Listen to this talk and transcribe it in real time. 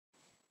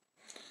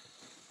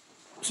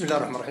بسم الله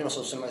الرحمن الرحيم،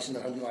 والصلاة والسلام على سيدنا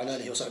محمد وعلى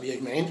آله وصحبه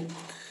أجمعين.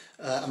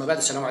 أما بعد،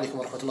 السلام عليكم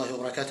ورحمة الله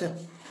وبركاته.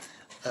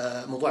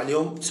 موضوع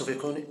اليوم سوف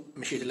يكون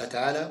مشيئة الله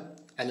تعالى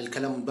عن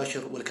الكلام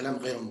المباشر والكلام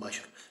غير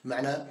المباشر،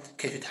 معنى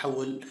كيف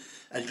تحول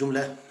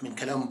الجملة من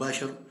كلام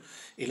مباشر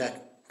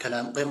إلى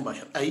كلام غير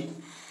مباشر. أي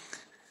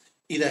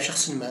إذا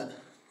شخص ما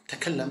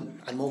تكلم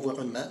عن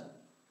موضوع ما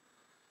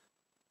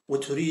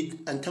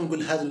وتريد أن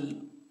تنقل هذا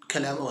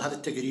الكلام أو هذا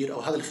التقرير أو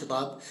هذا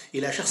الخطاب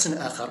إلى شخص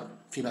آخر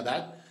فيما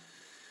بعد،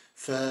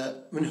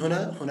 فمن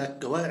هنا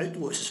هناك قواعد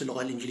وأسس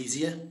اللغة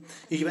الإنجليزية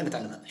يجب أن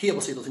نتعلمها. هي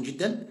بسيطة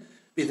جدا،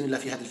 بإذن الله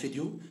في هذا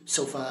الفيديو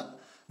سوف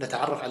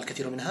نتعرف على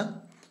الكثير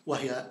منها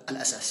وهي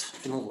الأساس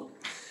في الموضوع.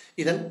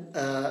 إذن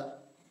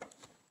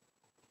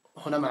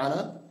هنا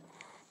معنا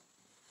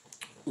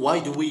why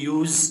do we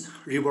use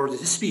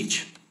reworded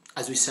speech?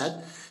 As we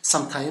said,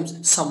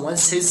 sometimes someone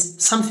says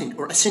something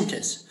or a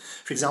sentence.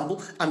 For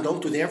example, I'm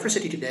going to the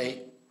university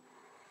today.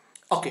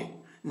 Okay,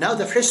 now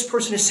the first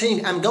person is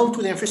saying I'm going to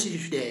the university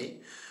today.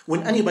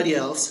 When anybody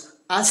else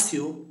asks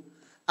you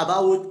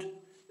about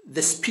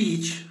the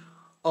speech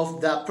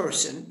of that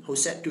person who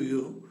said to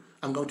you,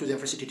 I'm going to the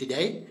university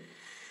today,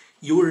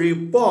 you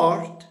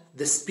report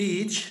the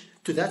speech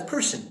to that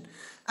person.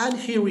 And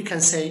here we can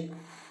say,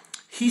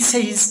 he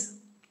says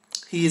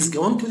he is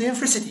going to the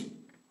university.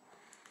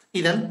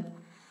 إذن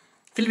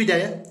في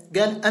البداية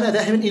قال أنا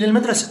ذاهب إلى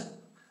المدرسة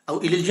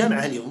أو إلى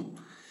الجامعة اليوم.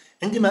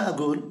 عندما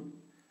أقول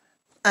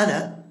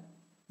أنا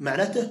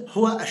معناته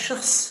هو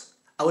الشخص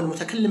أو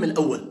المتكلم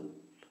الأول.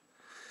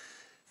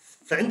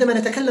 فعندما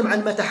نتكلم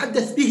عن ما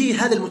تحدث به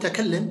هذا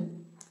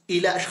المتكلم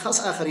إلى أشخاص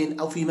آخرين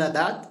أو فيما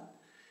بعد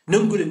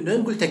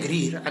ننقل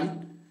تقرير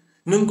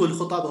ننقل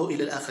خطابه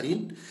إلى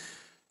الآخرين.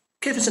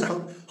 كيف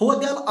سنحول؟ هو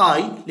قال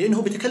I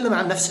لأنه بيتكلم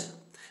عن نفسه،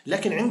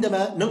 لكن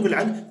عندما ننقل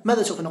عنه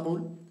ماذا سوف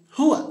نقول؟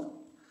 هو،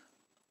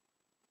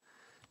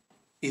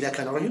 إذا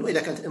كان رجل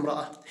وإذا كانت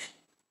امرأة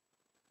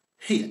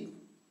هي.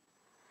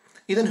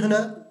 إذن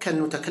هنا كان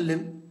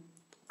المتكلم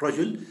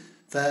رجل،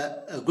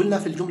 فقلنا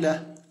في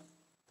الجملة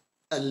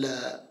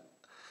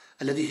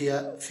الذي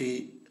هي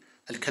في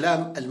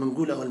الكلام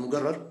المنقول أو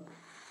المقرر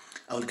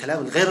أو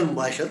الكلام الغير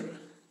المباشر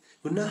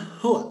قلنا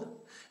هو.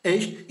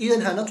 إيش؟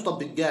 إذن هنا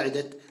تطبق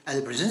قاعدة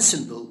البريزنت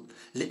سمبل،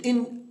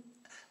 لأن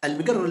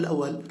المقرر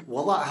الأول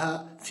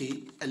وضعها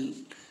في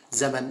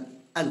الزمن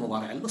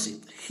المضارع البسيط.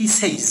 He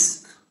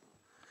says.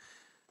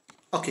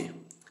 Okay.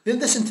 Then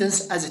the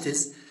sentence as it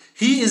is,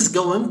 he is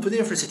going to the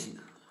university.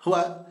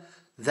 هو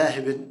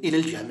ذاهب إلى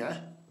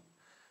الجامعة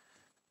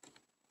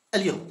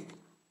اليوم.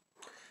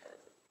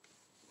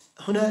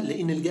 هنا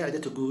لأن القاعدة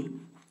تقول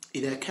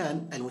إذا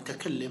كان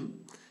المتكلم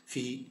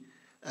في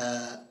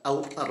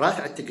أو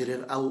رافع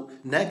التقرير أو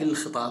ناقل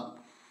الخطاب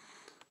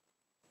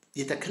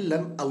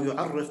يتكلم أو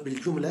يعرف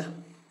بالجملة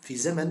في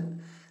زمن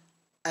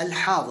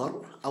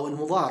الحاضر أو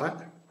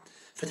المضارع،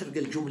 فتبقى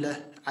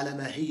الجملة على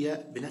ما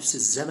هي بنفس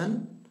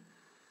الزمن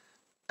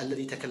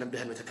الذي تكلم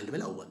بها المتكلم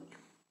الأول.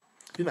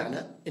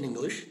 بمعنى in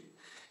English,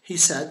 he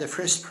said the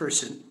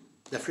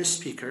first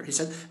speaker, he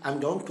said, I'm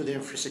going to the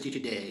university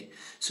today.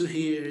 So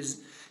here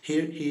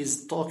he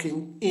is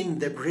talking in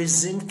the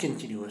present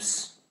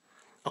continuous.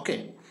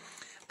 Okay.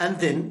 And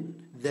then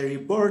the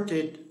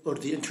reported or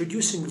the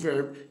introducing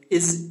verb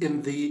is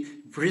in the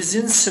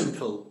present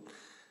simple.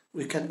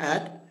 We can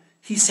add,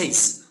 he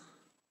says.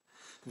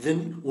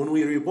 Then when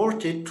we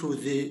report it to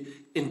the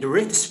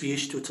indirect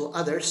speech to tell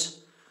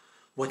others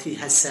what he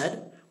has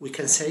said, we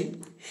can say,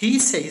 he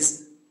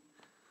says.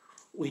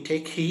 We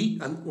take he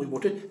and we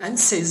put it and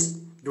says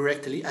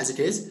directly as it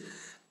is,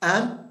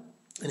 and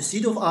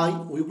instead of I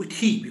we put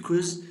he,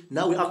 because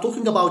now we are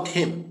talking about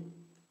him.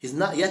 He's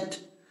not yet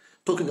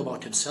talking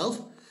about himself.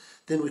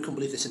 Then we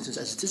complete the sentence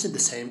as it is in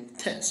the same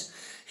tense.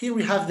 Here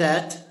we have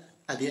that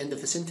at the end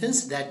of the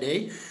sentence, that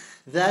day,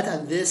 that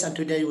and this and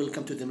today. We'll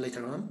come to them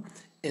later on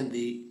in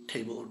the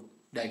table or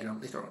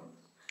diagram later on.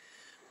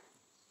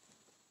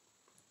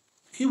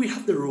 Here we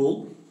have the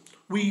rule.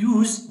 We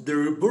use the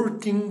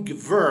reporting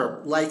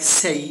verb like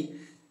say,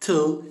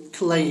 tell,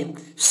 claim,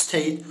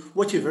 state,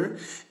 whatever.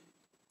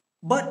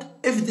 But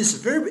if this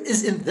verb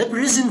is in the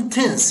present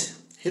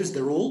tense, here's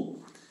the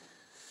rule.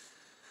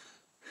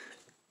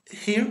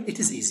 Here it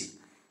is easy.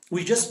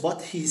 We just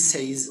put he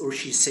says or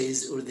she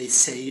says or they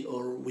say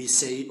or we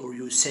say or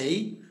you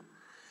say,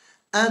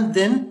 and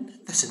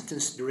then the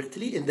sentence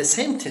directly in the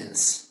same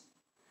tense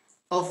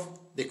of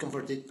the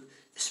converted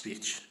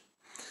speech.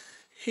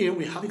 Here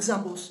we have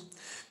examples.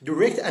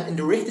 Direct and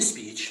indirect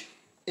speech.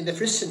 In the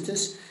first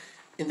sentence,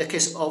 in the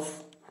case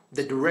of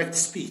the direct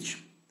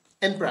speech,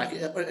 in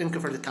bracket or in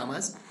converted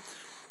commas,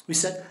 we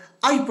said,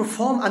 I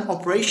perform an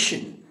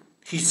operation,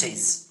 he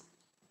says.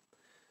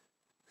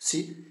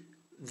 See,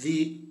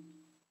 the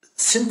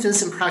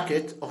sentence in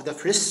bracket of the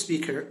first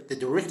speaker, the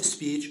direct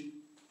speech,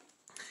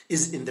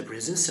 is in the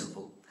present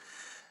simple.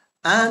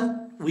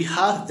 And we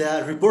have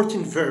the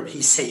reporting verb,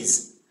 he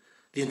says.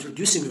 The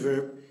introducing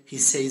verb, he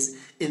says,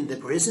 in the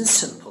present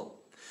simple.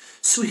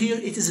 So here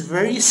it is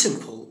very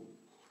simple.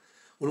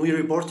 When we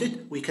report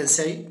it, we can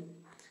say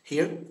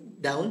here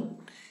down,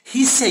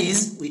 he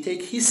says, we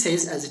take he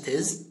says as it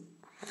is,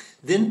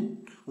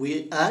 Then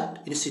we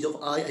add, instead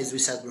of I, as we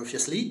said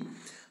previously,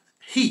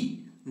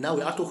 he. Now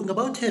we are talking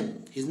about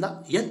him. He's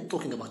not yet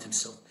talking about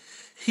himself.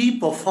 He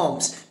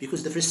performs,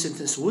 because the first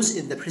sentence was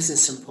in the present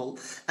simple,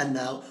 and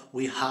now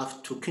we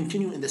have to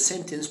continue in the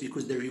sentence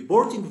because the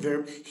reporting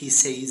verb, he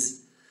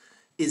says,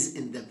 is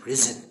in the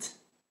present.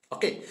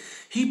 Okay,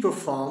 he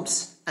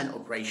performs an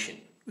operation.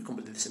 We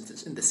complete the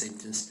sentence in the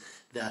sentence,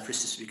 the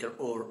first speaker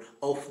or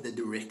of the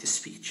direct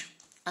speech,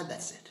 and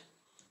that's it.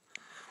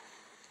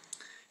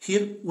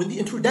 Here, when the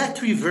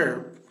introductory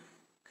verb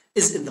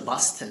is in the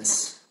past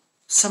tense,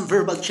 some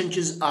verbal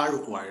changes are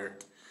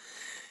required.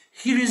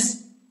 Here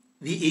is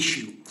the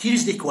issue. Here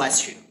is the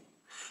question.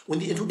 When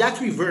the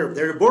introductory verb,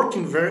 the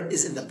reporting verb,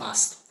 is in the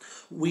past,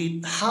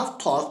 we have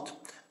talked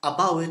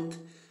about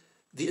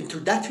the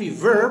introductory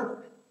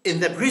verb in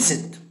the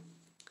present.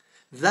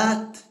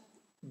 That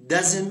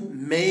doesn't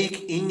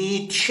make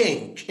any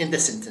change in the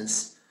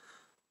sentence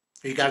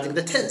regarding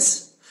the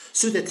tense.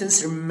 So the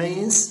tense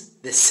remains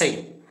the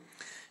same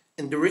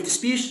in direct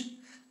speech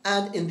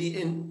and in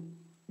the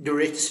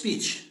indirect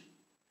speech,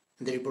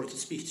 in the reported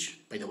speech,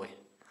 by the way.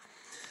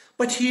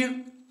 But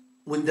here,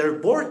 when the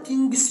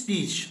reporting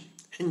speech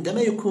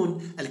عندما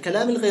يكون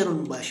الكلام الغير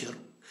المباشر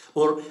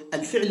or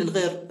الفعل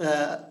الغير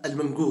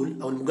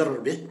المنقول أو المقرر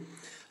به,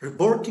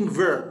 reporting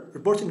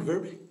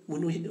verb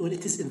when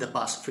it is in the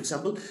past. For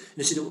example,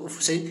 instead of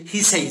saying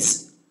he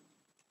says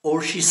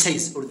or she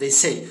says or they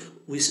say,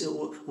 we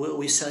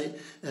say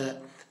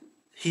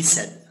he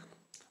said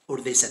or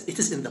they said. It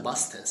is in the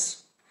past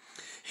tense.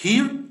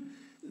 Here,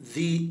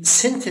 the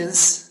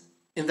sentence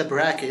in the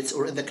brackets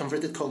or in the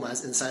converted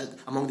commas inside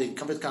among the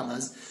converted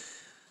commas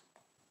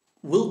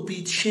will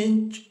be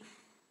changed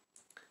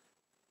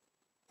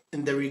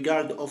in the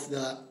regard of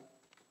the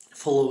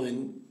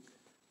following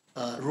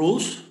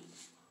rules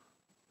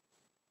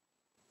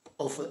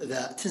of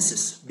the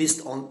tenses,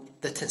 based on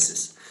the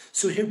tenses.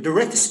 So here,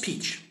 direct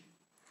speech.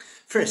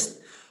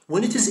 First,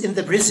 when it is in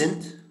the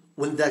present,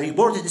 when the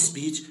reported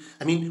speech,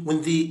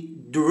 when the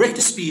direct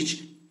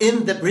speech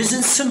in the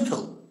present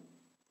simple.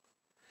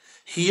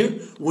 Here,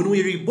 when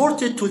we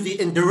report it to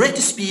the indirect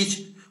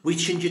speech, we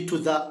change it to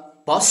the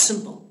past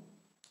simple.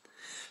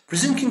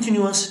 Present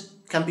continuous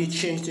can be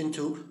changed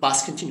into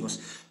past continuous.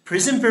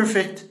 Present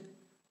perfect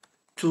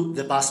to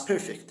the past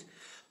perfect.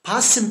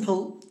 Past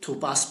simple to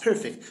past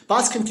perfect.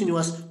 Past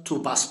continuous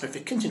to past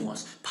perfect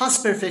continuous.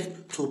 Past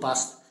perfect to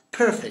past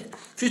perfect.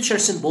 Future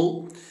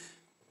simple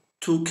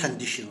to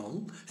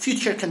conditional.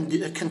 Future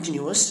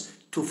continuous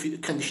to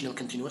conditional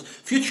continuous.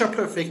 Future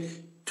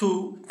perfect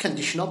to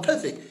conditional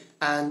perfect.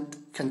 And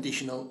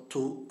conditional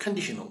to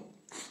conditional.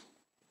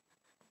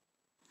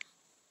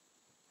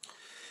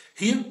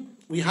 Here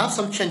we have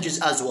some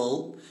changes as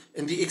well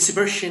in the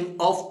expression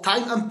of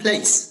time and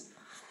place.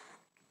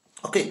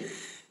 Okay,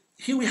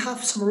 here we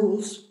have some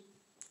rules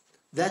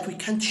that we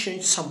can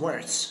change some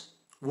words.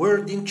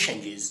 Wording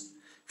changes.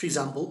 For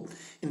example,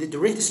 in the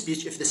direct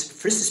speech, if the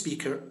first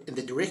speaker in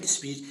the direct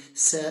speech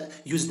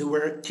use the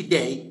word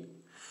today,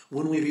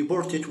 when we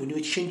report it, when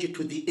we change it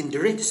to the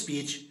indirect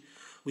speech,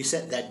 we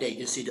said that day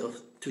instead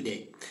of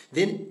today.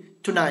 Then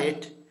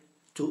tonight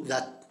to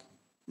that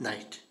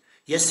night.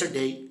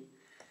 Yesterday,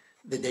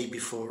 the day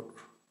before,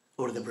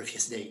 or the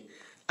previous day.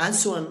 And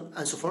so on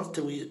and so forth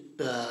till we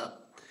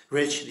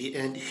reach the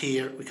end.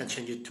 Here we can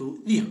change it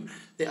to there.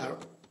 They are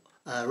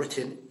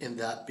written in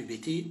the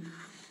PPT,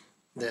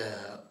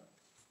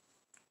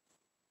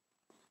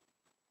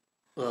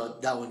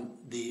 down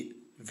the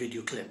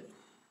video clip.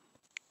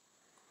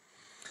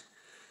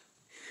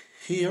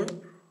 Here,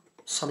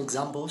 some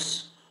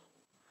examples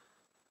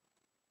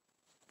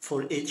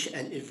for each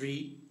and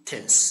every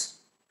tense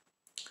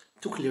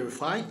to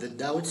clarify the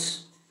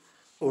doubts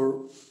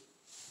or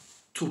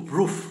to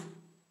prove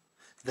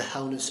the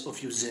howness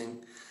of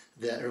using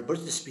the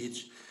reported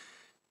speech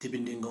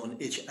depending on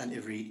each and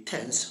every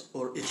tense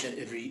or each and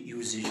every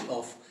usage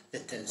of the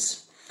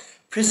tense.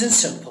 Present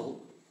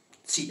simple,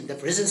 see in the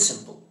present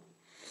simple,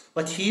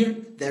 but here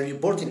the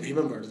reporting,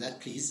 remember that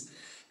please,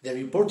 the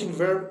reporting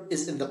verb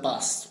is in the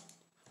past.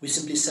 We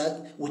simply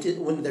said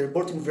when the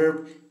reporting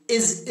verb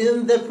is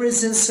in the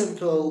present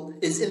simple,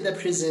 is in the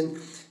present,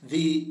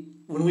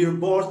 when we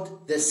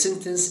report the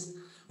sentence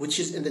which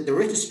is in the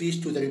direct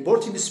speech to the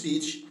reporting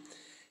speech,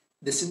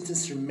 the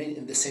sentence remains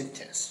in the same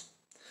tense.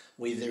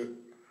 Whether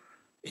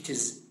it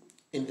is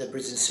in the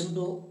present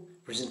simple,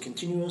 present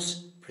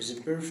continuous,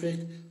 present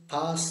perfect,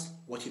 past,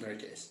 whatever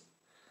it is.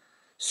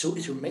 So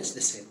it remains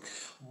the same.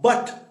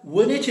 But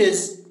when it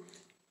is,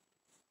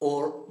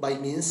 or by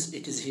means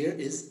it is here,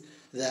 is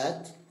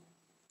that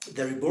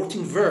the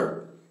reporting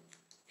verb,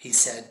 he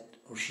said,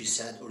 or she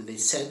said, or they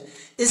said,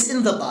 is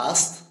in the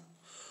past.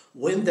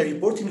 When the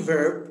reporting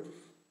verb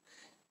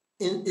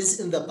is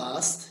in the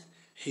past,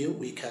 here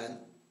we can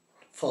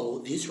follow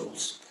these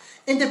rules.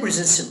 In the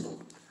present simple,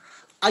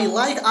 I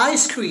like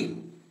ice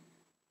cream,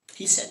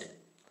 he said.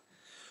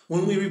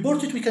 When we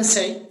report it, we can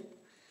say,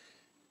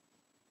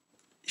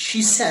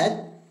 she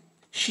said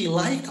she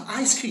liked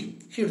ice cream.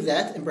 Here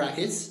that in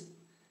brackets.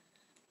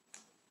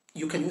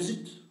 You can use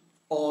it,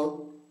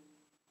 or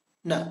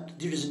Not.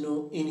 There is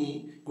no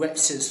any great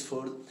sense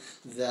for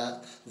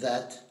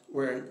that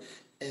word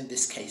in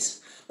this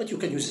case, but you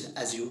can use it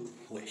as you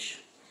wish.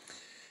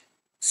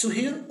 So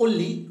here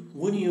only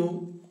when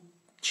you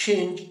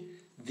change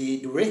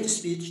the direct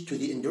speech to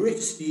the indirect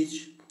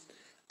speech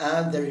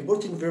and the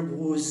reporting verb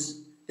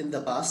was in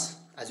the past,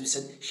 as we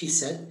said, she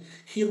said,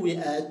 here we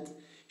add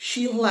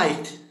she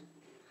liked,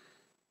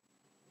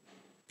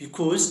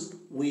 because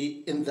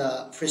we in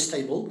the first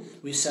table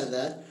we said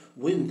that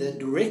when the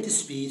direct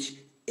speech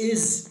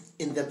is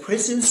in the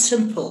present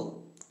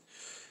simple,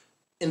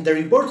 in the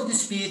reported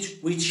speech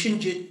we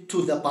change it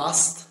to the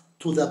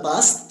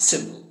past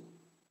simple.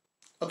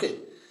 اوكي،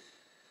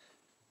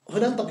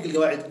 هنا نطبق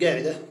القواعد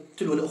قاعدة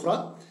تلو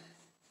الأخرى.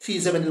 في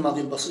زمن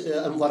الماضي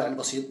المضارع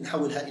البسيط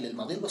نحولها إلى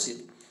الماضي البسيط،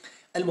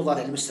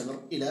 المضارع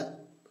المستمر إلى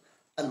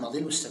الماضي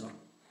المستمر،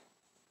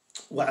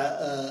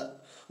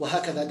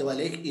 وهكذا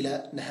دواليك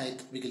إلى نهاية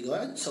تطبيق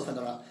القواعد. سوف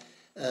نرى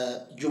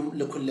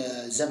لكل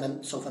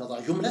زمن سوف نضع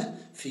جملة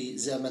في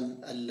زمن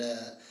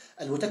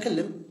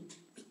المتكلم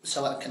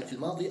سواء كان في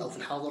الماضي أو في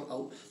الحاضر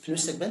أو في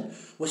المستقبل،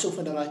 وسوف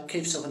نرى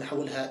كيف سوف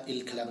نحولها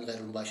إلى الكلام الغير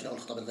المباشر أو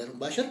الخطاب الغير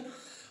المباشر،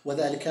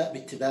 وذلك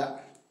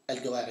باتباع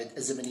القواعد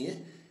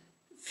الزمنية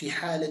في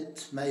حالة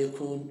ما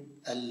يكون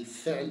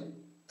فعل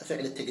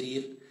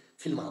التقرير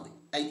في الماضي،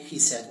 أي he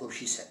said or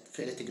she said.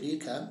 فعل التقرير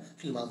كان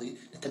في الماضي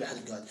نتبع هذه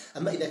القواعد.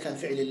 أما إذا كان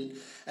فعل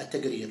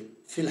التقرير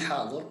في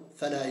الحاضر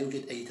فلا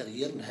يوجد أي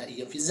تغيير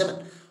نهائيا في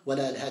الزمن،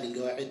 ولا لهذه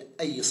القواعد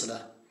أي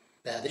صلة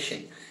بهذا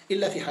الشيء،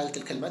 إلا في حالة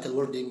الكلمات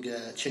wording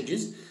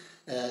changes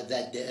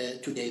that day,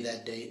 today,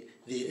 that day,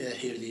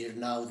 here, there,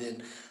 now,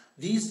 then.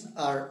 These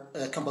are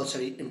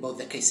compulsory in both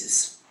the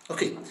cases.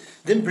 Okay,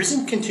 then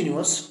present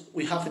continuous,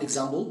 we have an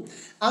example.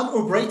 I'm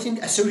operating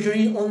a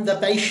surgery on the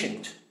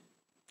patient.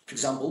 For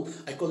example,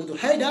 I call the door,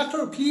 hey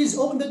doctor, please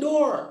open the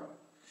door.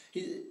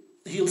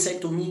 He'll say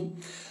to me,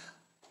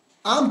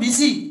 I'm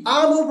busy,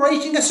 I'm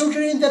operating a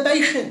surgery on the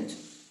patient.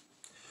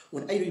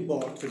 When I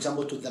report, for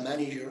example, to the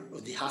manager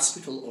of the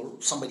hospital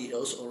or somebody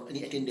else or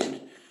any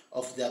attendant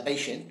of the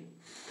patient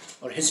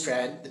or his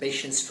friend, the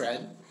patient's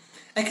friend,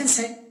 I can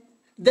say,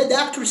 the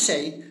doctor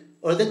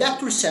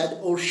said,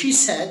 or she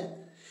said,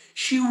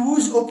 she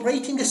was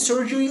operating a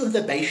surgery on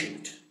the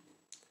patient.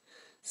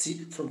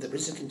 See, from the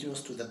present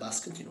continuous to the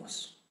past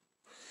continuous.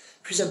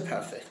 Present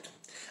perfect.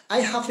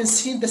 I haven't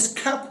seen the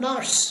scalp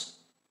nurse.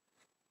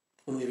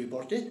 When we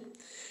reported,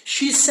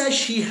 she said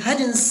she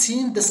hadn't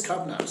seen the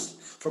scalp nurse.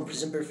 From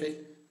present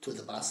perfect to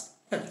the past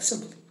perfect,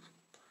 simple.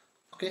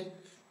 Okay?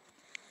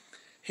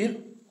 Here,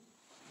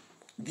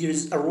 there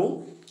is a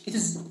rule. It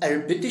is a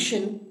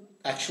repetition,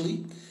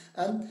 actually.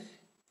 And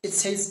it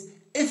says,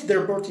 if the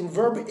reporting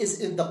verb is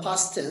in the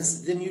past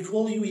tense, then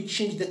usually we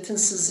change the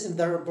tenses in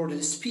the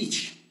reported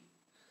speech.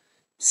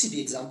 See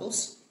the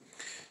examples.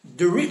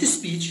 Direct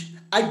speech,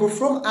 I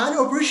perform an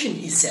operation,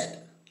 he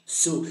said.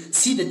 So,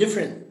 see the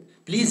difference.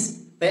 Please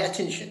pay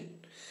attention.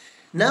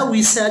 Now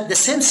we said the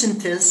same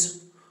sentence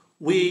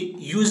we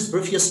used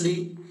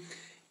previously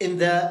in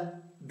the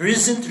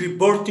present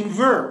reporting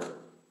verb.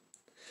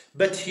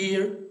 But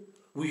here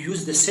we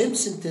use the same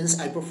sentence,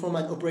 I perform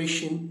an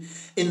operation,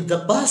 in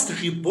the past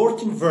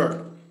reporting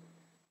verb.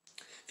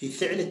 في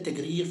فعل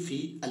التقرير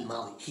في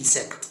الماضي. He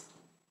said.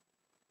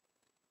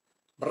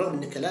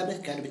 بالرغم أن كلامه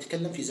كان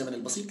بيتكلم في زمن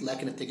البسيط،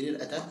 لكن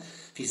التقرير أتى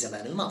في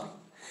زمان الماضي.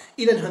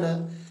 إذن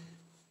هنا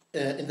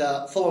in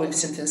the following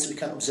sentence we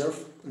can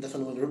observe, in the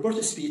following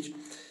reported speech,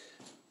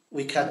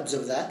 we can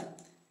observe that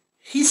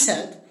he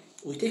said,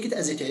 we take it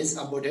as it is,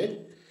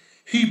 embodied,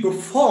 he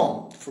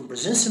performed from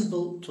present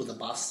simple to the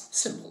past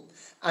simple,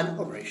 an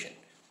operation.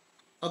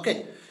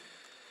 Okay.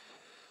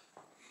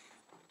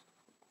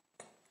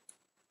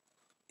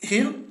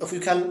 Here, if we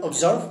can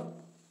observe,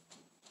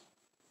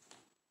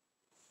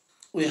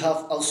 we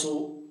have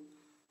also,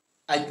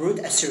 I brought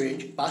a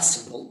syringe, past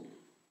simple,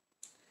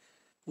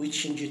 we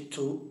change it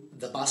to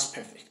the past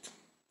perfect.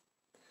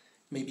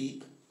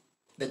 Maybe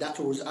the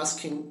doctor was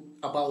asking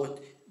about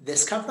the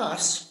scalp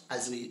nurse,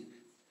 as we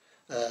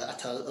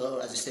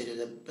as I stated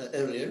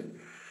earlier.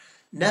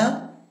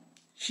 Now,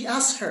 she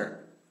asked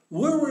her,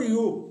 where were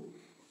you?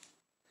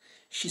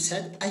 She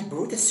said, I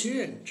brought a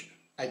syringe.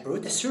 I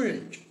brought a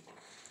syringe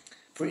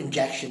for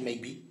injection,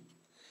 maybe.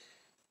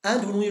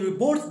 And when we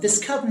report the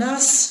scalp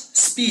nurse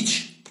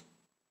speech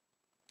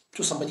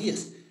to somebody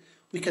else,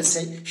 we can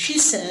say, she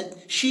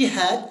said she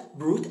had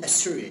brought a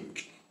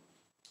syringe.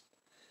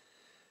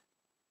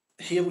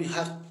 Here we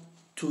have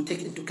to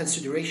take into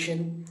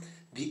consideration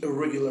the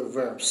irregular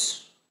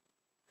verbs,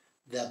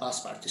 the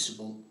past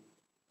participle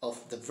of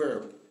the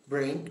verb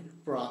bring,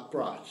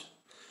 brought.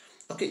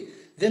 Okay,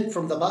 then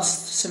from the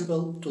past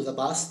simple to the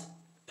past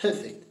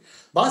perfect.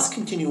 Past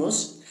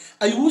continuous,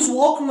 I was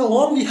walking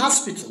along the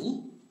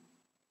hospital.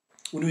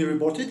 When we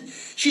reported,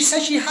 she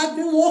said she had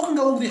been walking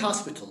along the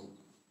hospital.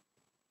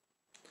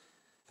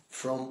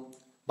 From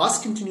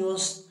past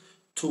continuous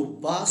to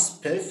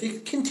past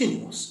perfect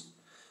continuous,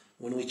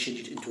 when we change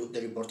it into the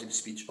reported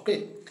speech.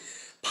 Okay,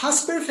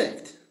 past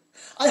perfect.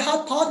 I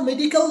had taught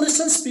medical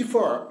lessons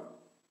before.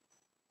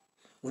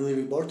 When we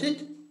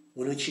reported,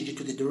 When we change it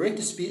to the direct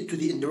speech, to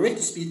the indirect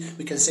speech,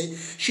 we can say,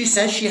 she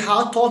said she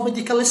had taught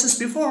medical lessons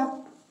before.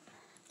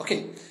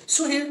 Okay,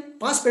 so here,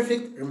 past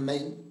perfect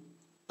remain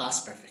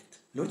past perfect,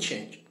 no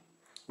change.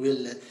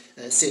 We'll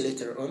say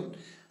later on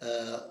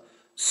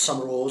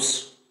some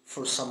rules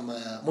for some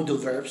modal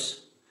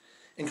verbs,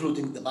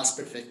 including the past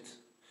perfect,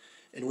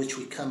 in which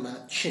we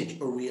cannot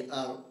change, or we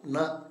are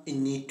not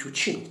in need to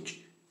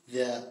change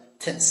the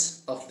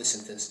tense of the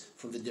sentence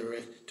from the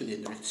direct to the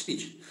indirect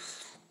speech.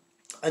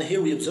 And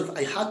here we observe,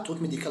 I had taught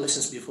medical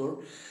lessons before,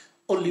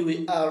 only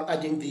we are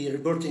adding the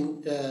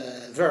reporting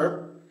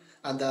verb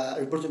and the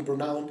reporting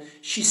pronoun.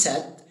 She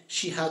said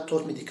she had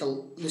taught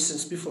medical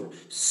lessons before.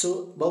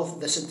 So both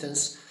the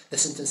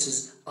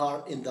sentences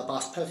are in the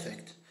past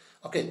perfect.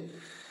 Okay.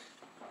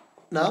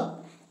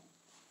 Now,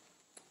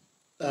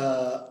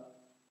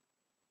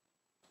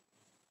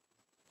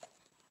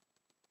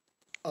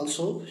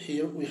 also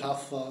here we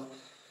have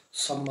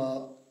some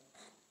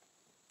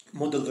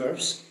modal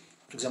verbs.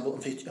 For example,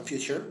 in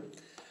future,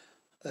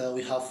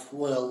 we have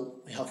will,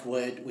 we have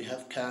would, we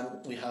have can,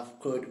 we have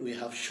could, we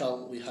have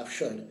shall, we have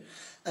should,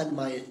 and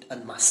might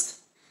and must.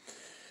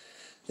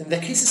 In the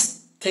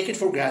cases taken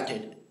for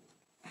granted,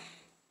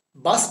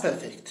 past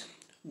perfect,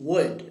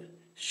 would,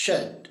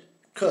 should,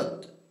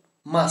 could,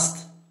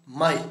 must,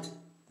 might,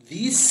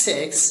 these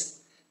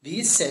six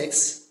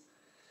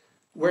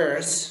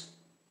words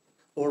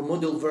or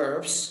modal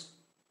verbs,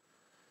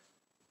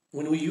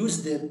 when we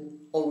use them,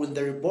 or when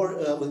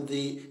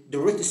the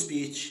direct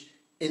speech,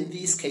 in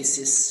these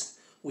cases,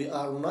 we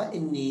are not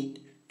in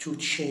need to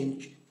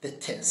change the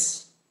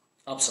tense.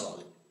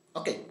 Absolutely.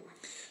 Okay.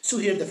 So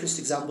here the first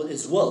example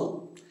is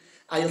will.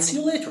 I'll see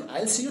you later.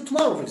 I'll see you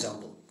tomorrow, for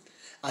example.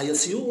 I'll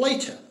see you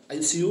later.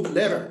 I'll see you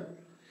later.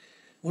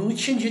 When we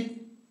change it,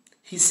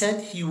 he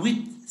said he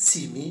would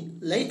see me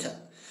later.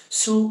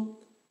 So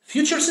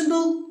future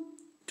simple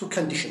to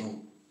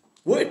conditional.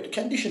 Word,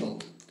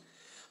 conditional.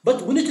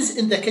 But when it is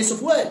in the case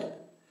of word,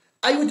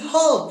 I would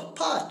help,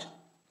 but.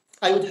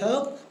 I would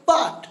help,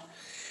 but.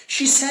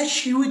 She said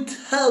she would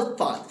help,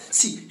 but.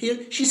 See,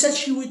 here, she said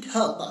she would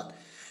help, but.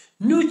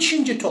 No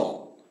change at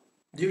all.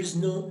 There is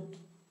no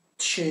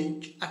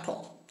change at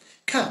all.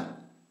 Can,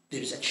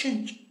 there is a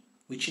change.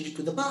 We change it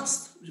to the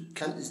past.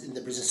 Can is in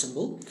the present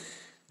simple.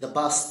 The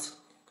past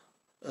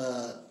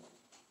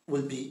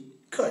will be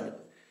could.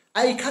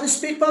 I can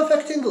speak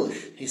perfect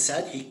English. He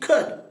said he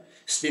could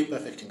speak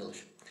perfect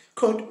English.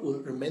 Could will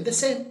remain the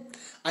same.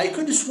 I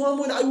could swim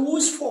when I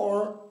was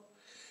 4.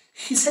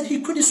 He said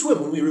he could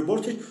swim. When we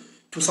reported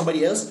to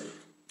somebody else,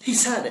 he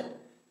said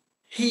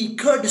he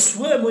could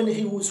swim when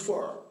he was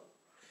 4.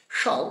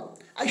 Shall,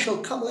 I shall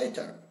come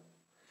later.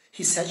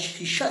 He said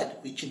he should.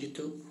 We change it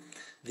to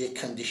the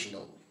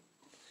conditional.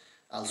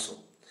 Also,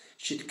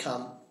 should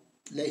come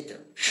later.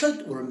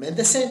 Should will remain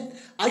the same.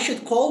 I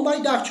should call my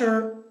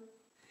doctor.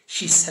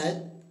 She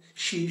said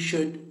she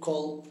should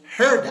call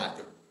her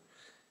doctor.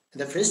 In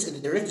the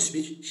direct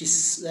speech, she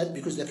said,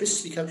 because the first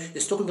speaker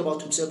is talking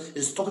about himself,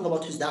 is talking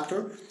about his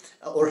doctor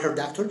or her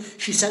doctor,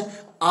 she said,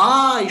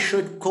 I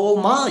should call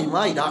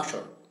my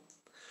doctor.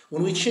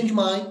 When we change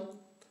my,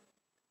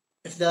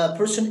 if the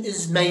person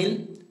is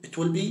male, it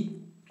will be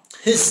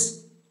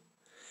his.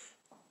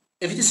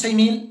 If it is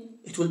female,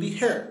 it will be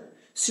her.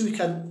 So we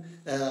can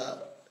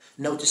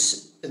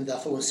notice in the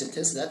following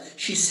sentence that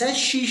she says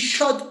she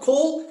should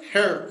call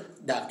her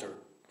doctor.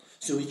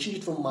 So we change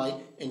it from my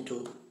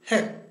into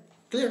her.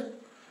 Clear?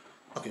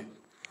 Okay.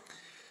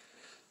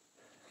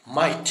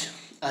 Might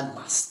and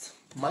must.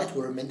 Might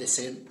will remain the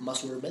same,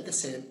 must will remain the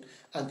same,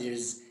 and there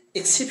is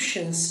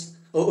exceptions,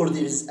 or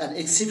there is an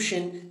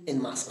exception in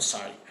must.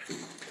 Sorry.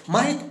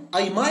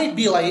 I might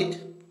be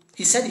late.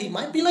 He said he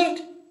might be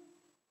late.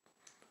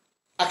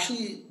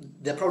 Actually,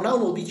 the pronoun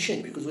will be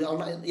changed because we are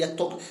not yet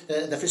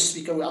the first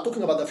speaker. We are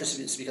talking about the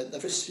first speaker. The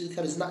first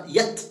speaker is not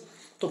yet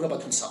talking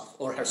about himself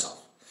or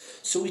herself.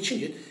 So we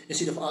change it.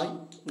 Instead of I,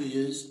 we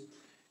use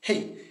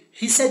he.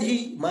 He said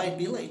he might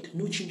be late.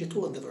 No change at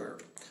all in the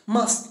verb.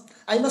 Must.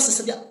 I must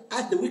study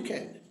at the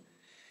weekend.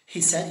 He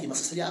said he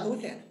must study at the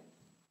weekend.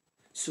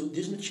 So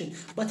there's no change.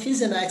 But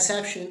here's an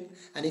exception.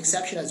 An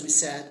exception, as we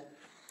said.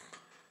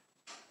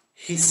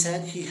 He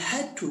said he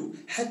had to.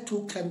 Had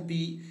to can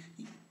be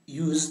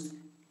used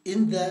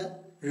in the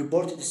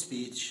reported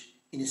speech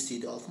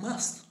instead of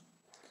must.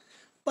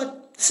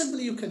 But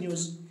simply you can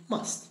use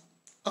must.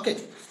 Okay.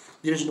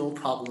 There is no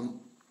problem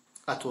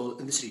at all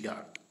in this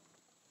regard.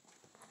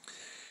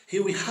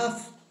 Here we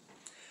have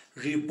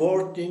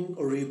reporting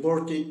or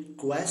reported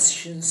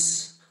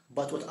questions.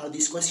 But what are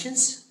these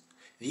questions?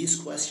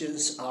 These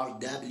questions are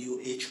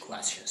WH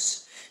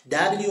questions.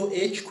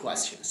 WH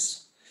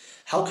questions.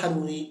 How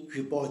can we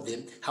report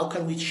them? How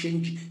can we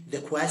change the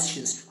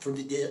questions from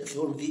the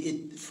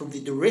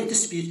direct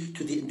speech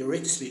to the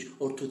indirect speech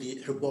or to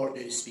the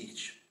reported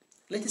speech?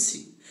 Let us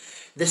see.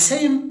 The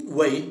same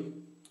way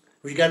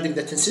regarding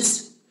the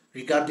tenses,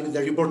 regarding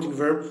the reporting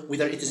verb,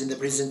 whether it is in the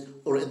present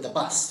or in the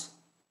past.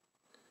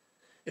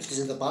 If it is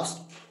in the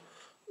past,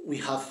 we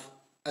have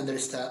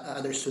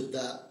understood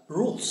the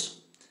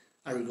rules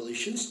and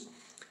regulations.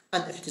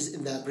 and if it is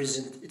in the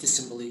present, it is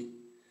simply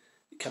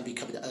can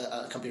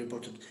be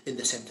reported in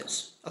the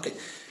sentence. Okay,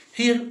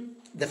 here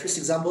the first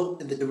example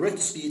in the direct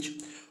speech.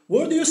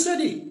 Where do you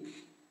study?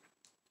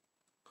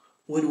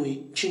 When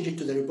we change it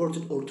to the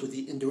reported or to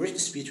the indirect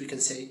speech, we can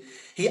say,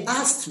 he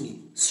asked me.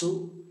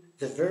 So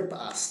the verb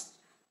asked.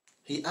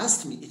 He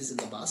asked me, it is in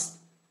the past.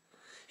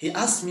 He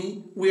asked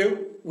me where,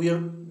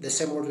 the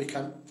same word we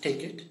can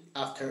take it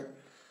after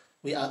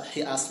he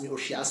asked me or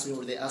she asked me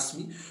or they asked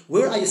me.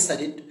 Where I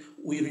studied,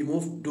 we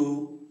remove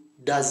do,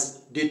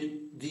 does,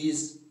 did,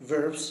 these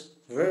verbs,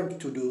 verb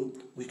to do,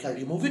 we can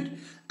remove it,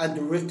 and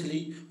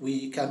directly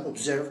we can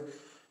observe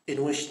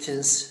in which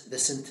tense the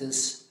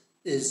sentence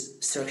is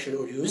structured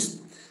or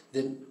used.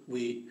 Then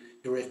we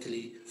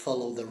directly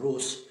follow the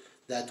rules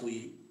that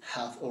we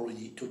have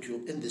already taught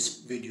you in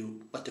this video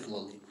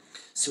particularly.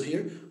 So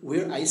here,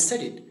 where I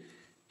studied,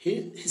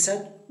 he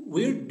said,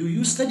 where do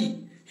you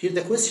study? Here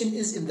the question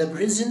is in the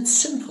present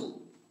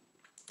simple.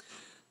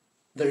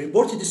 The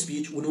reported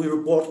speech, when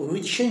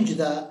we change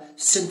the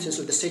sentence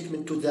or the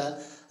statement to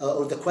the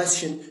or the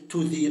question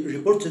to the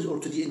reported or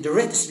to the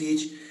indirect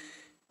speech,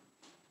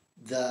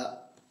 the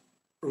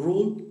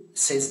rule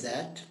says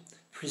that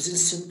present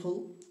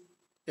simple,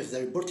 if the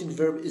reporting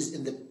verb is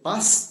in the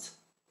past,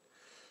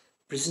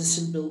 present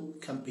simple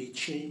can be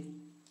changed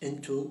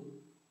into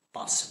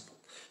past simple.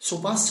 So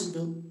past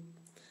simple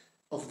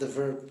of the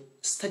verb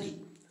study,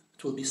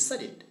 it will be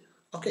studied.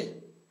 Okay,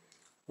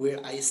 where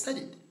I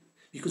studied,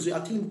 because we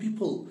are telling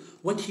people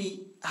what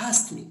he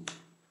asked me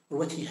or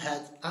what he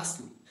had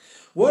asked me.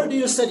 Where do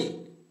you study?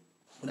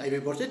 When I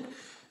reported,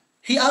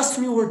 he asked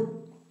me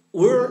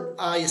where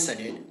I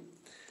studied.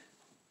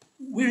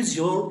 Where is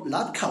your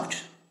lab coat?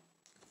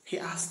 He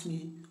asked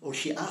me or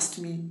she asked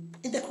me.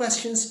 In the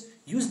questions,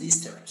 use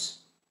these terms.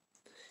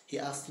 He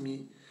asked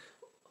me,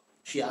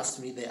 she asked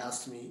me, they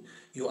asked me,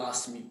 you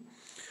asked me.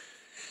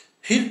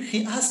 Here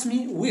he asked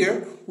me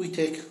where, we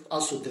take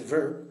also the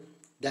verb,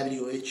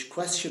 WH,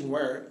 question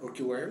where or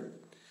keyword,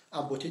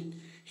 and put it.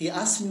 He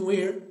asked me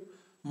where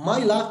my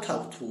lab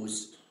coat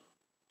was.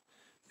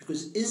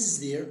 Because is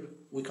there,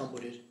 we can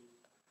put it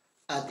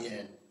at the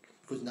end.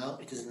 Because now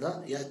it is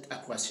not yet a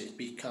question, it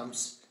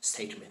becomes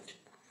statement.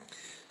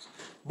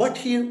 But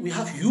here we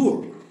have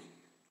your.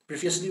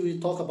 Previously we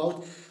talk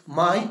about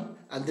my,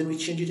 and then we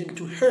change it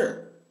into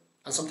her.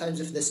 And sometimes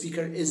if the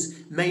speaker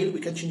is male,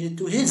 we can change it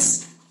to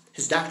his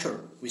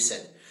doctor, we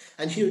said.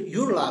 And here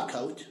your lab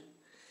coat,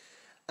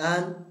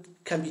 and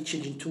can be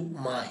changed into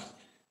my.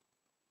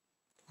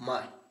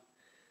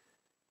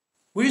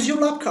 Where is your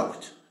lab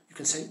coat? You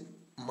can say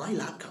my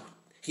lab coat.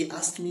 He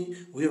asked me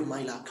where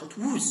my lab coat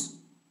was.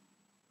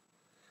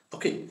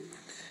 Okay,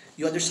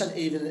 you understand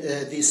even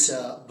these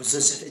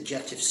possessive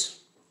adjectives.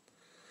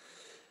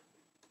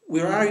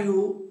 Where are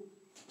you?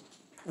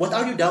 What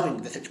are you doing?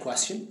 The third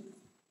question.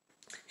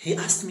 He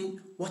asked me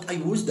what I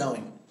was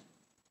doing.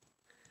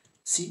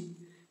 See,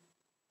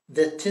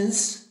 the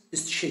tense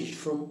is changed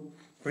from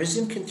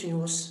present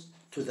continuous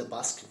to the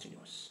past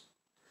continuous.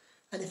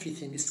 And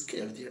everything is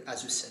clear there,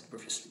 as we said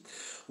previously.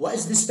 What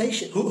is this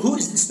patient? Who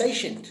is this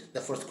patient?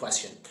 The fourth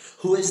question.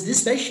 Who is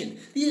this patient?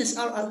 These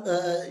are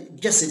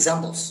just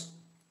examples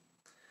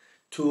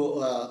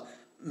to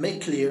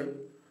make clear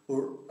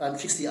and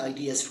fix the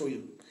ideas for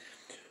you.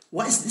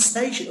 What is this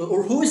patient?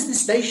 Or who is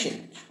this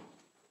patient?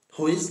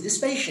 Who is this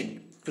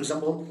patient? For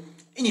example,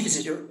 any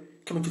visitor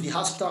coming to the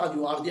hospital and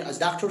you are there as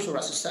doctors or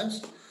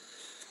assistants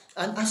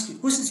and ask you,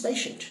 who is this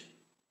patient?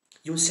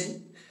 You will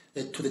say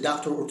to the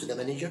doctor or to the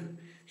manager,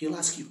 he'll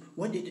ask you,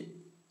 what did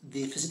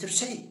the visitor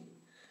say?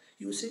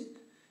 You will say,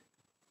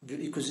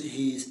 because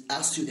he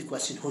asked you the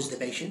question, who's the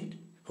patient?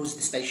 Who's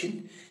this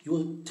patient? You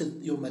will tell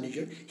your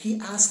manager, he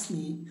asked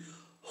me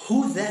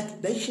who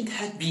that patient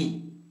had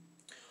been.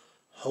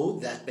 Who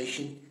that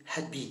patient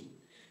had been.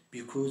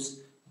 Because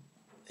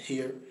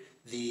here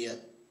the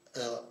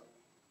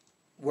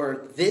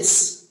word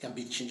this can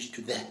be changed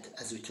to that,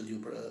 as we told you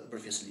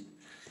previously.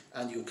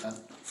 And you can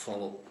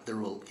follow the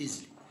rule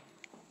easily.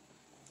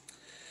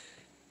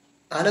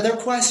 Another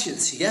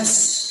questions,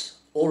 yes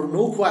or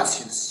no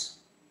questions.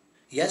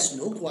 Yes,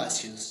 no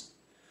questions.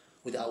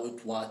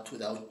 Without what,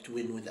 without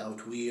when,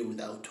 without where,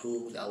 without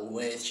who, without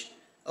which.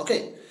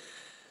 Okay,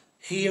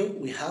 here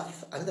we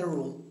have another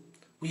rule.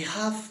 We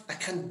have a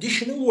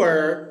conditional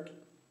word,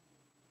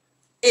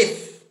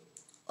 if,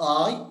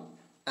 I,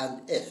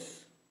 and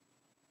if.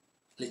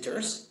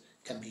 Letters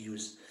can be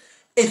used.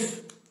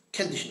 If,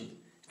 conditional,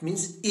 it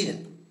means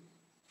إذا.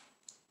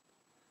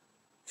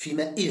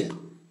 فيما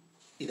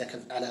إذا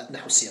كان على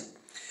نحو السياق.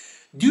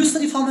 Do you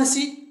study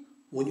pharmacy?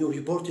 When you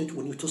report it,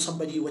 when you tell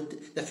somebody what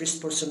the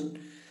first person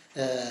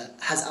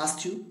has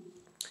asked you,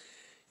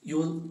 you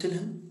will tell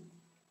him,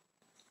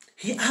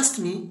 he asked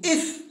me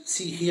if,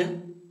 see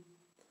here,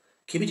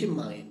 keep it in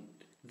mind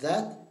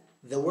that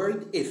the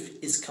word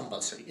if is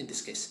compulsory in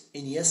this case.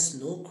 In yes,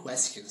 no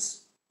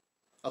questions.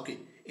 Okay,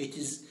 it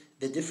is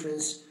the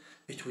difference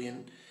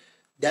between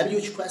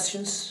WH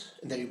questions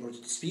in the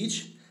reported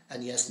speech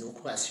and yes, no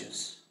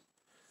questions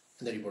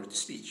in the reported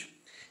speech.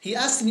 He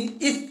asked me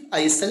if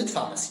I studied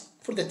pharmacy.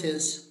 For the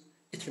tense,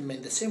 it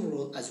remains the same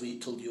rule as we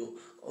told you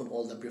on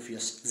all the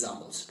previous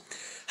examples.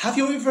 Have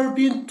you ever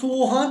been to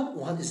Wuhan?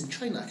 Wuhan is in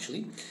China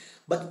actually,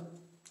 but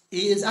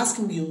he is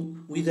asking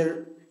you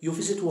whether you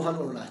visit Wuhan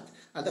or not.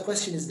 And the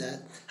question is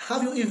that,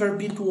 have you ever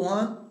been to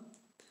Wuhan?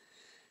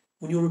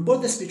 When you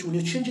report the speech, when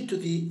you change it to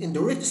the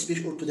indirect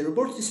speech or to the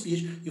reported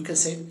speech, you can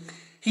say,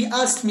 he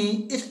asked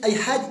me if I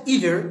had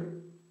ever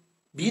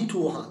been to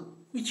Wuhan.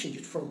 We change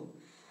it from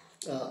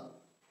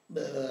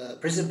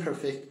present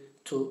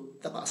perfect to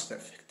the past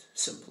perfect.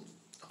 Simple.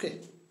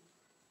 Okay.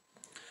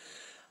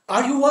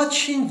 Are you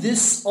watching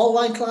this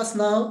online class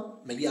now?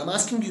 Maybe I'm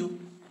asking you.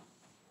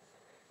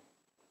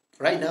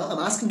 Right now, I'm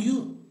asking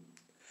you.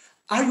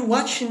 Are you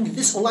watching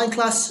this online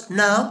class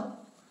now?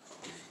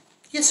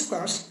 Yes, of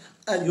course.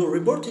 And your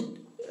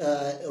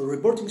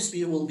reporting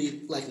speech will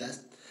be like that.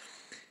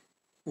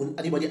 When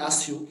anybody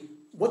asks you,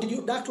 what did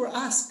your doctor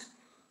ask?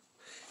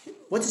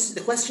 What is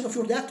the question of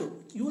your doctor?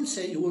 You will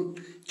say, you will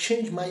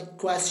change my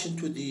question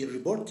to the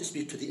reported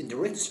speech, to the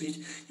indirect speech.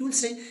 You will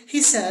say,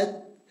 he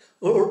said,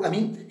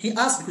 he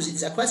asked, because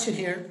it's a question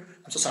here,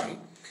 I'm so sorry.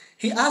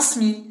 He asked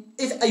me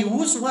if I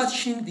was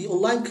watching the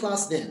online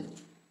class then.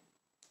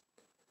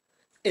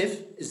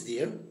 If is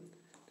there,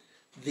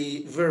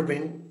 the verb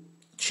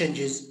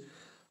changes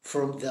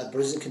from the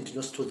present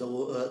continuous to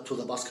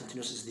the past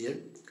continuous is there.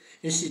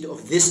 Instead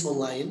of this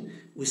online,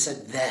 we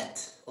said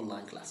that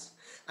online class.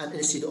 And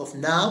instead of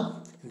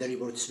now, in the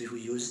reported speech,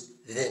 we use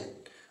then.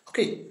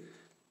 Okay,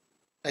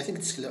 I think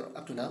it's clear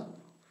up to now.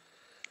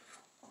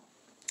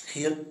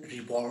 Here,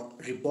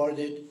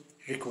 reported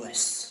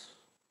requests.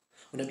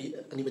 When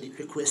anybody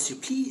requests you,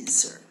 please,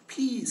 sir,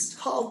 please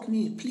help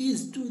me,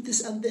 please do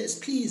this and this,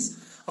 please.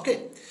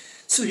 Okay,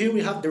 so here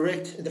we have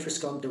direct, in the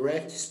first column,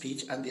 direct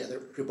speech, and the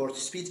other reported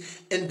speech.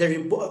 And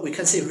we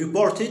can say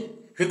reported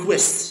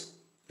requests.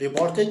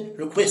 Reported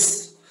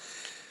requests.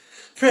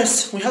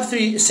 First, we have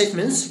three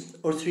statements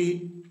or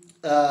three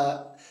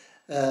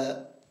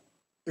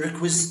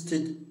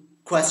requested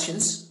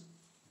questions,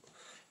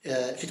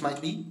 if it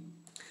might be.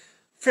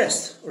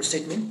 First, or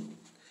statement,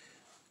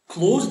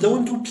 close the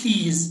window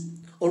please,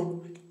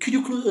 or could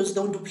you close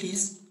the window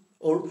please,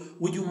 or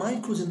would you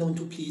mind closing the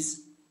window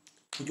please?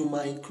 Would you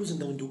mind closing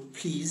the window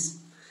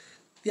please?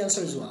 The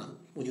answer is one,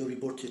 when you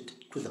report it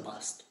to the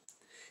past.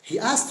 He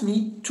asked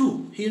me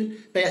to. Here,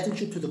 pay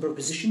attention to the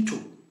preposition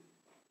to.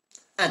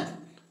 أن.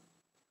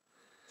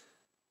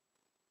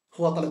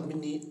 هو طلب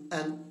مني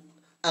أن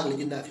أغلق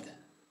النافذة.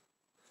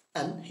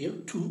 And here,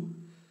 to.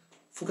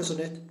 Focus on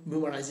it,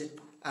 memorize it,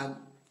 and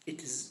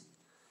it is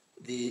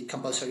the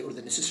compulsory or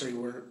the necessary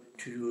word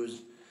to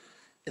use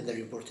in the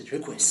reported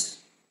request.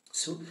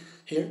 So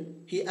here,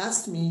 he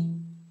asked me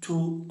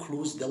to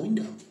close the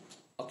window.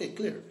 Okay,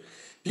 clear.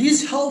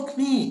 Please help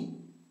me.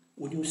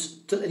 When you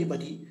tell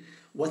anybody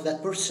what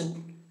that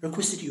person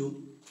requested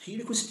you, he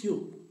requested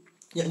you.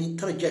 يعني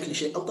ترجاك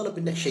لشيء أو طلب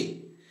منك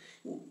شيء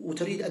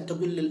وتريد أن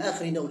تقول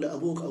للآخرين أو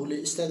لأبوك أو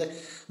لأستاذك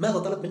ماذا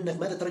طلب منك،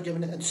 ماذا ترجى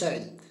منك أن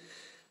تساعده.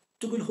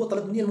 تقول هو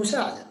طلب مني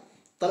المساعدة،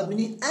 طلب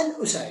مني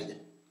أن أساعده.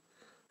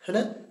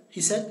 هنا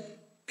he said,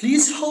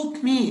 please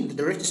help me in the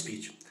direct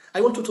speech.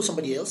 I want to tell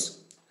somebody else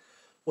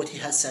what he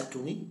has said to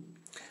me.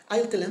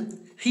 I'll tell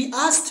him, he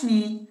asked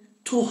me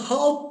to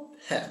help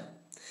him.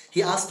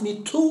 He asked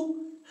me to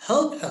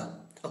help him.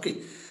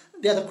 Okay.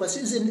 The other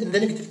question is in the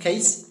negative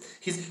case,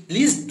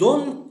 please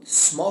don't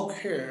smoke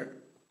here.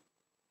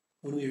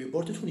 When we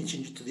report it, when we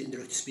change it to the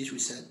indirect speech,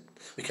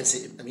 we can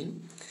say,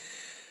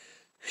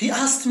 he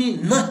asked me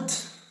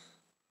not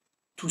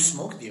to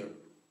smoke there.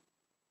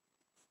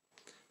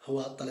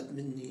 هو طلب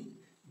مني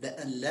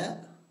بأن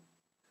لا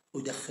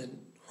أدخن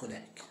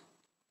هناك.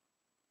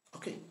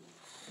 Okay.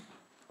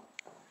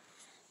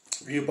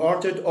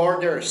 Reported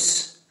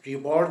orders.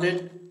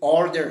 Reported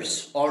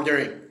orders.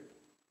 Ordering.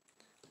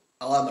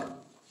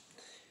 أوامر.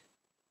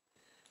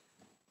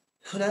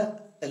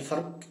 هنا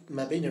الفرق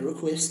ما بين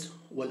الريكوست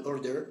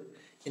والأوردر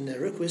إن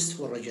الريكوست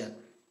هو الرجاء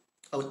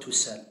أو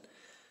التوسال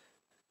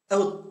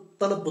أو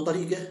الطلب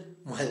بطريقة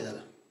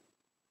مهذبة,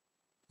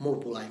 more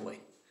polite way.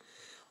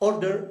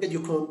 Order, you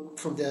come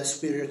from the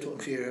superior to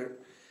inferior,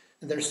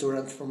 in the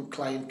restaurant from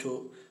client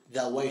to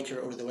the waiter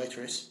or the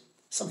waitress,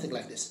 something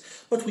like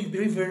this. But we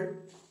prefer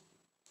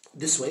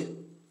this way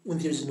when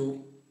there is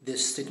no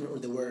this statement or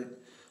the word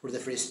or the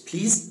phrase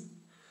please.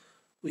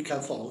 We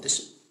can follow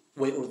this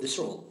way or this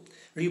rule.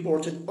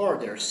 Reported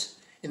orders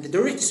in the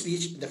direct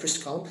speech, in the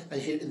first column, and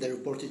here in the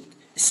reported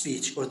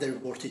speech or the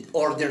reported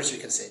orders, we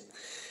can say.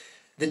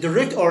 The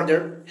direct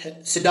order,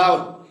 sit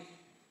down.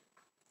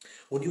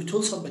 When you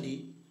tell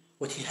somebody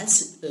what he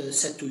has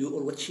said to you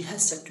or what she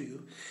has said to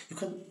you, you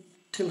can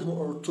tell him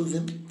or tell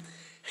them,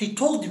 he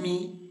told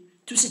me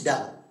to sit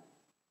down.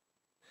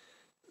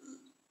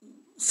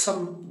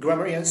 Some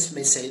grammarians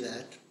may say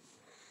that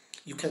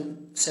you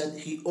can say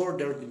he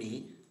ordered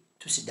me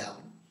to sit down.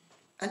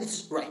 And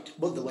it's right,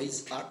 both the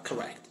ways are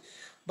correct.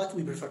 But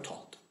we prefer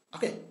told.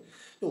 Okay,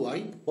 don't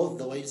worry, both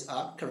the ways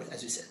are correct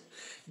as we said.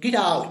 Get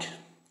out.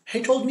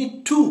 He told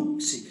me to.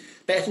 See,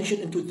 pay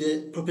attention into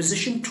the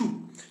preposition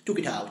to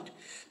get out.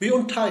 Be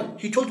on time.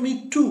 He told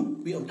me to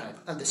be on time.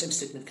 And the same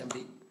statement can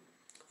be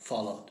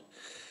followed.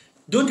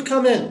 Don't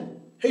come in.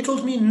 He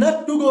told me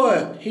not to go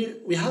in. Here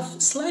we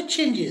have slight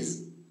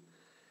changes.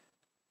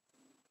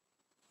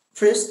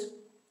 First,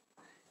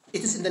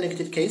 it is in the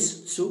negative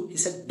case, so he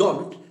said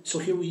don't. So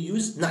here we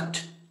use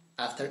not.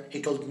 After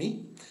he told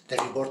me, the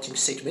reporting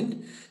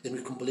statement, then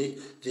we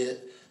complete the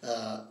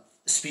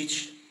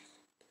speech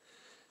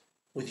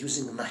with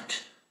using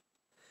not.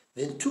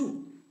 Then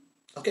to.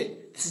 Okay,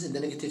 this is in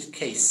the negative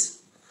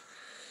case.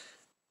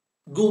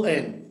 Go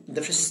in. In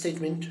the first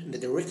statement, in the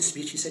direct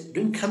speech, he said,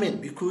 don't come in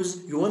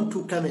because you want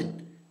to come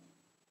in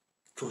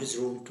to his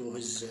room, to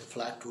his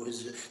flat,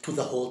 to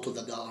the hall, to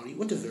the gallery,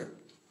 whatever.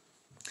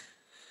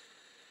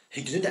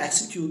 He didn't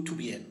accept you to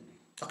be in.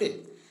 Okay,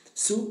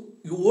 so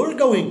you were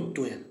going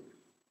to in.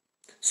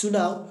 So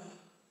now,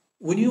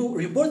 when you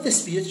report the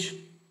speech,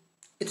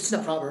 it's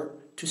not proper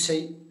to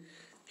say,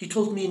 he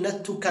told me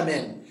not to come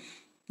in.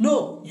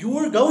 No, you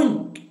were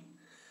going.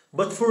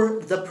 But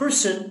for the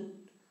person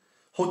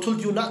who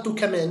told you not to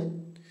come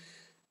in,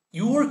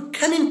 you were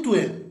coming to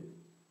him.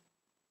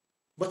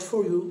 But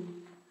for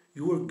you,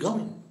 you were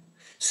going.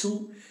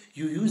 So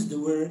you use the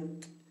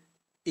word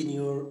in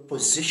your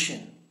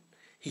position.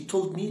 He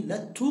told me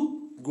not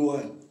to go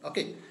in.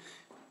 Okay,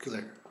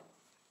 clear.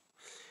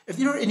 If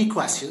there are any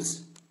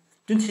questions,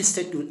 don't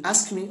hesitate to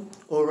ask me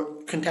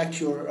or contact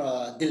your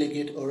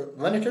delegate or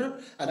monitor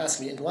and ask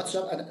me in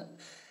WhatsApp. And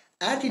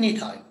at any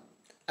time,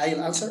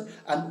 I'll answer,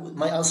 and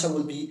my answer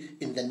will be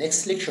in the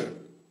next lecture.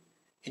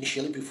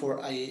 Initially,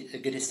 before I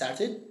get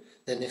started,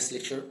 the next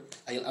lecture,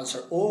 I'll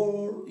answer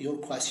all your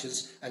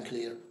questions and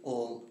clear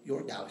all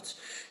your doubts.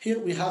 Here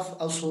we have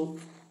also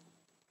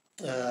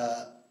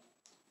an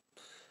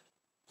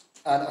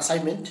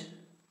assignment.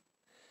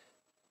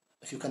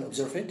 If you can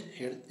observe it,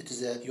 here it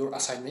is your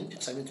assignment.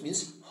 Assignment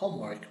means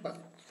homework, but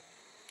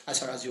as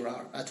far as you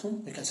are at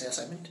home, you can say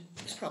assignment.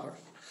 It's proper.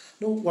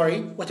 No worry,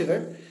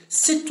 whatever.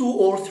 Set 2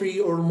 or 3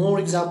 or more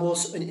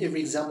examples in every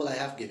example I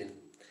have given.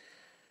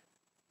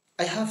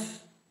 I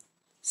have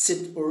set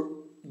or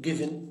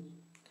given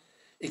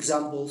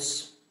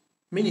examples,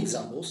 many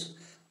examples,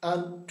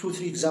 and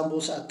 2-3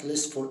 examples at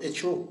least for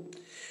each row.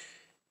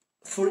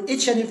 For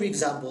each and every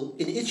example,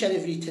 in each and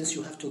every tense,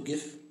 you have to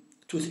give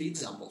 2-3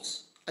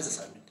 examples as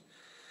assignment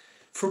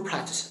for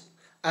practice.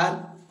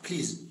 And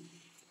please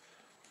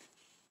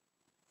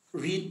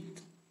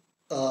read.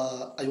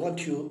 I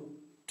want you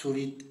to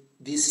read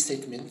these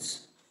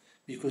statements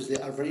because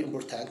they are very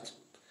important.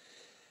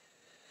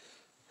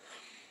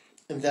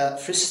 In the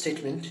first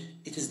statement,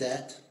 it is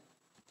that,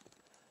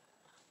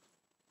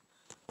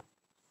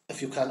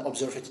 if you can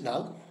observe it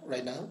now,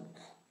 right now,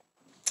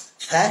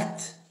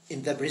 fact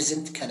in the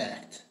present can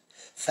act.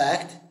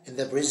 Fact in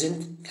the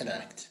present can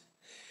act.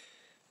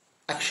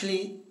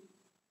 Actually,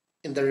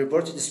 in the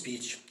reported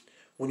speech,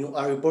 when you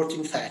are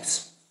reporting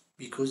facts,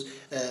 because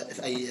if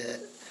I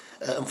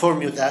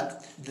inform you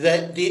that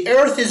the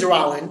earth is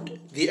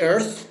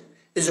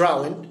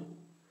round,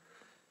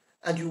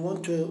 and you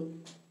want to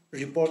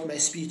report my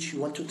speech, you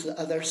want to tell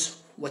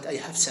others what I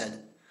have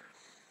said,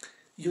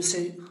 you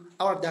say,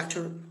 our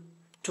doctor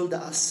told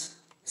us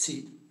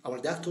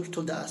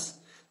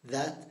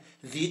that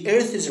the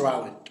earth is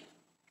round.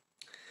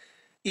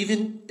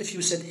 Even if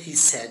you said he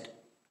said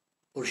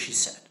or she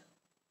said,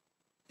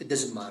 it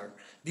doesn't matter,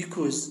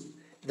 because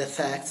the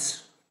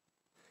facts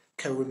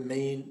can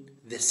remain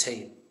the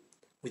same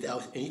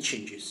without any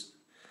changes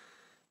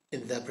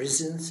in the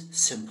present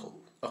simple.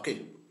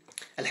 اوكي،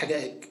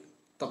 الحقائق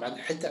طبعا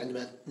حتى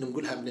عندما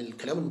ننقلها من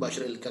الكلام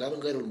المباشر الى الكلام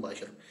الغير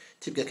المباشر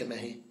تبقى كما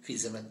هي في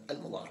زمن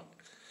المضارع.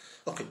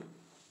 اوكي.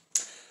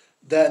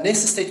 The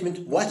next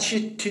statement, watch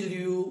it till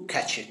you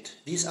catch it.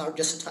 These are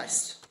just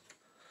advice.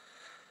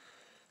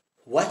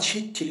 Watch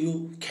it till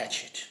you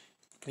catch it.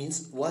 It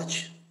means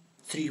watch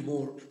 3,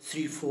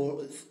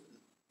 4,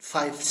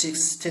 5,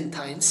 6, 10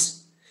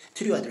 times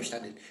till you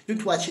understand it.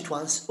 Don't watch it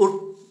once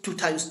or 2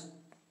 times,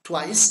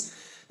 twice,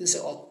 then say,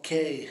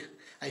 okay,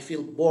 I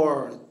feel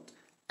bored,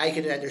 I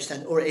can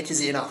understand, or it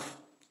is enough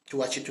to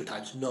watch it 2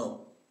 times.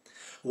 No.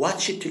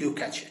 Watch it till you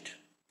catch it.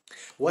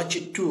 Watch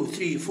it 2,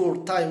 3,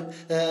 4 times,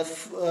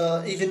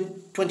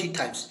 even 20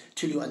 times,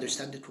 till you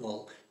understand it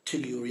well,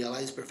 till you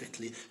realize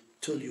perfectly,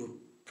 till you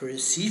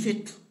perceive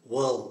it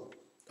well.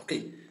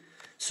 Okay,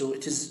 so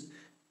it is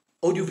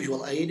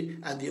audiovisual aid,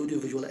 and the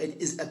audiovisual aid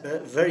is a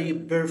very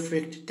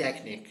perfect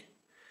technique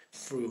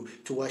for you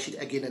to watch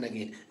it again and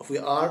again. If we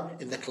are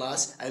in the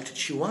class, I'll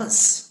teach you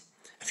once.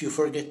 If you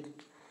forget,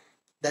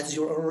 that's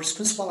your own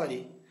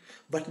responsibility.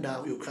 But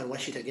now you can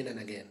watch it again and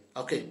again.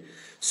 Okay,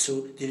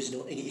 so there is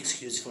no any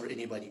excuse for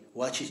anybody.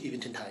 Watch it even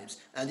 10 times.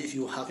 And if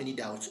you have any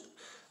doubts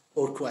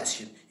or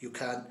question, you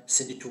can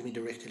send it to me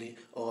directly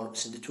or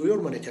send it to your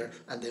monitor,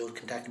 and they will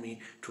contact me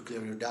to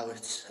clear your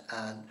doubts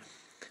and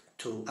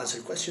to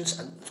answer questions.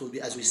 And it will be,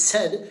 as we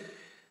said,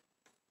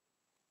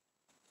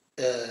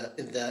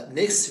 in the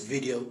next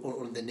video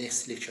or on the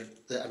next lecture,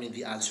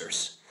 the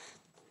answers.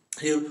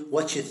 Here,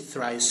 watch it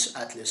thrice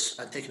at least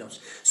and take notes.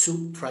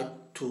 So try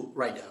to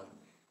write down.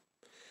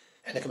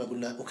 احنا كما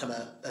قلنا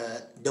وكما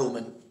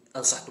دوما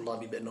أنصح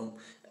طلابي بأنهم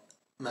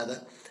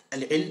ماذا؟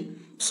 العلم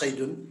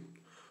صيد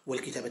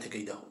والكتابة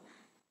كيده.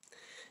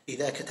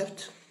 إذا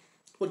كتبت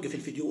وقف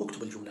الفيديو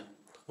واكتب الجملة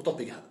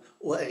وطبقها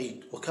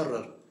وأعيد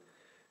وكرر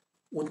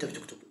وانت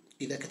بتكتب.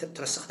 إذا كتبت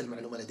رسخت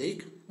المعلومة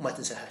لديك وما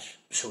تنساهاش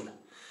بسهولة.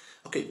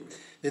 Okay,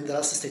 then the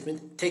last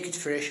statement, take it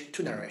fresh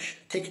to nourish.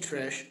 Take it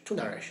fresh to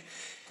nourish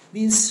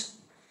means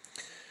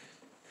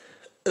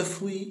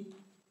if we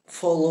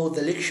follow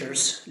the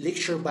lectures,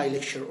 lecture by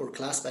lecture or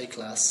class by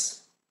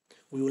class,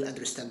 we will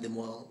understand them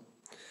well,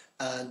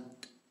 and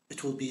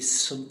it will be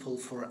simple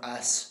for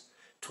us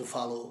to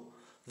follow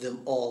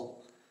them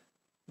all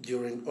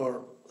during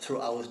or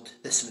throughout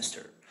the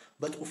semester.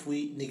 But if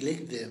we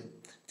neglect them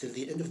till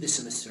the end of the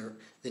semester,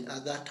 then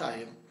at that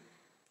time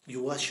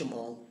you watch them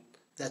all,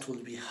 that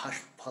will be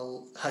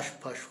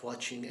hush-push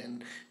watching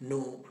and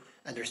no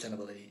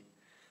understandability.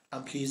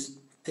 And please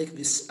take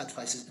these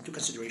advices into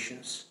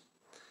considerations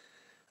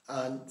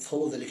and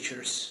follow the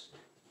lectures,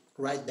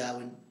 write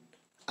down,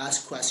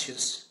 ask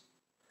questions,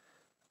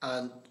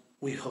 and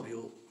we hope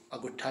you a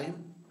good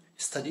time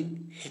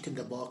studying, hitting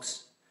the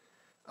box.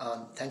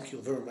 And thank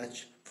you very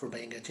much for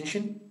paying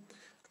attention,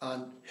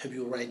 and hope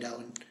you write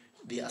down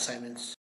the assignments.